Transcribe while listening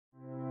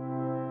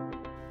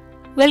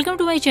Welcome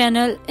to my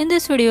channel. In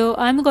this video,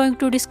 I am going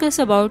to discuss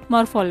about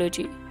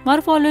morphology.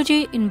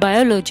 Morphology in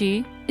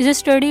biology is a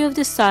study of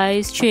the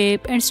size,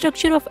 shape and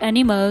structure of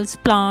animals,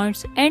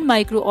 plants and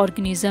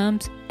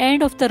microorganisms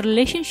and of the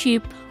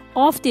relationship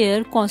of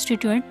their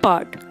constituent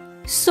part.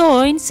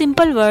 So, in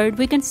simple words,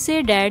 we can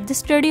say that the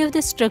study of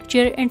the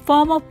structure and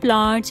form of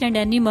plants and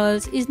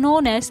animals is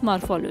known as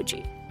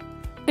morphology.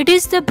 It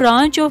is the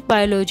branch of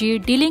biology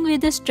dealing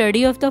with the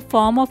study of the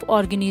form of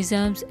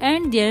organisms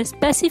and their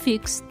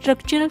specific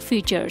structural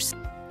features.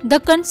 The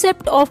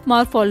concept of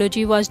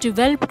morphology was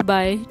developed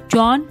by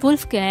Johann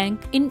Wolfgang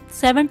in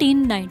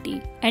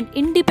 1790 and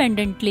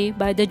independently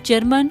by the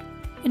German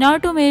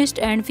anatomist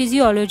and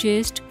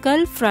physiologist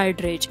Carl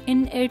Friedrich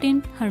in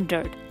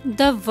 1800.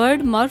 The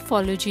word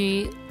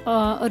morphology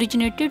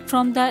originated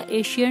from the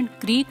ancient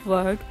Greek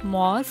word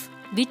morph,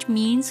 which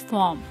means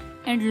form,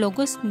 and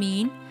logos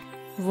mean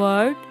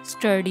word,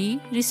 study,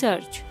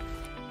 research.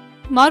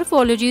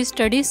 Morphology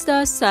studies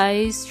the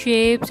size,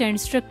 shapes and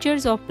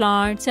structures of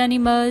plants,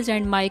 animals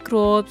and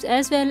microbes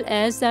as well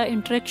as the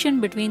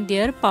interaction between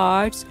their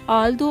parts.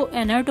 Although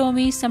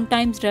anatomy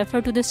sometimes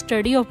refers to the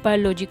study of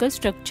biological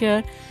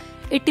structure,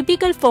 it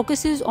typically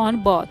focuses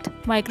on both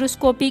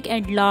microscopic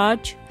and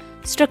large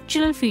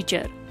structural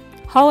features.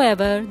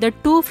 However, the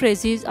two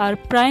phrases are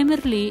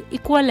primarily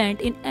equivalent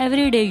in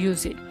everyday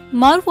usage.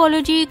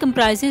 Morphology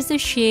comprises the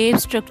shape,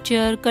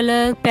 structure,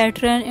 color,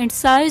 pattern and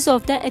size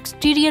of the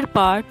exterior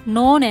part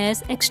known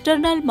as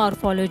external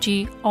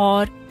morphology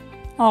or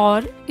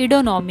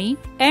eudaimonia,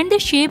 and the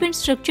shape and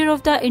structure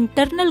of the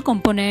internal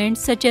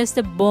components such as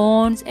the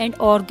bones and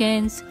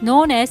organs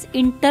known as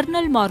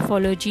internal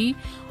morphology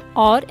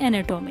or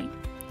anatomy.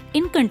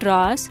 In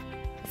contrast,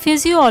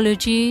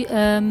 physiology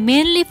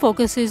mainly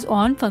focuses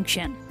on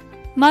function.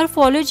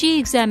 Morphology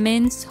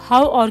examines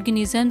how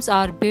organisms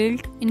are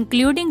built,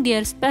 including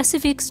their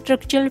specific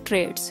structural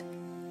traits.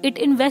 It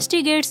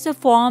investigates the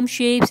form,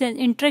 shapes, and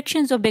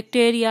interactions of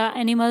bacteria,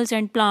 animals,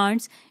 and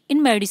plants.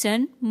 In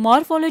medicine,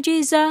 morphology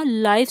is a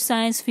life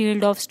science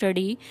field of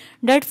study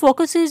that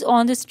focuses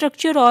on the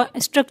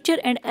structure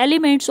and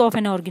elements of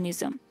an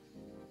organism.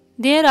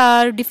 There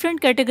are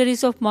different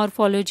categories of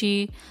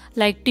morphology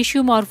like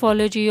tissue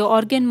morphology,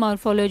 organ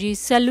morphology,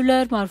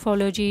 cellular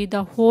morphology,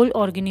 the whole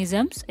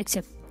organisms,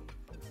 etc.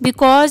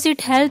 Because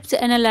it helps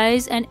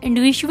analyze an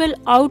individual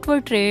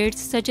outward traits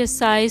such as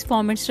size,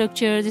 form and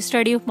structure, the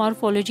study of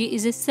morphology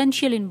is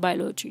essential in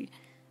biology.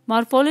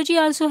 Morphology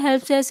also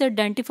helps us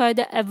identify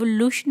the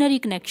evolutionary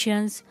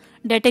connections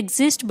that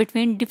exist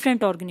between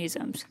different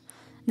organisms.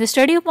 The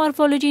study of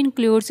morphology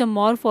includes a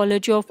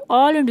morphology of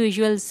all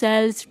individual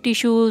cells,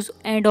 tissues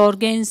and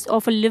organs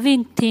of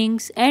living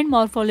things and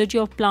morphology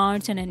of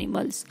plants and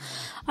animals.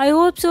 I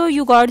hope so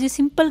you got the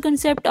simple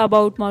concept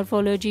about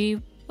morphology.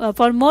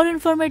 For more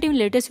informative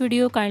latest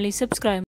video, kindly subscribe.